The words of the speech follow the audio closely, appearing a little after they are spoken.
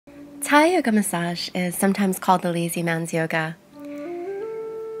Thai yoga massage is sometimes called the lazy man's yoga.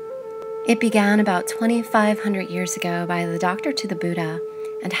 It began about 2,500 years ago by the doctor to the Buddha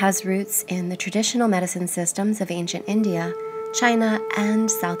and has roots in the traditional medicine systems of ancient India, China, and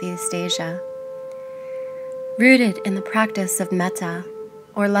Southeast Asia. Rooted in the practice of metta,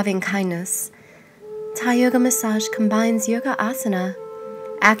 or loving kindness, Thai yoga massage combines yoga asana,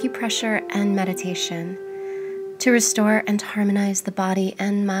 acupressure, and meditation to restore and harmonize the body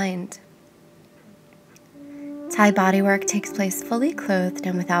and mind. Thai bodywork takes place fully clothed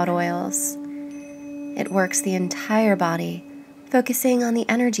and without oils. It works the entire body, focusing on the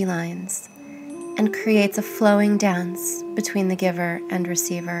energy lines, and creates a flowing dance between the giver and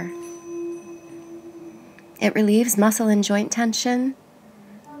receiver. It relieves muscle and joint tension,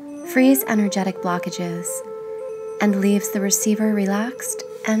 frees energetic blockages, and leaves the receiver relaxed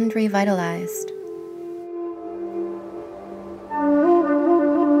and revitalized.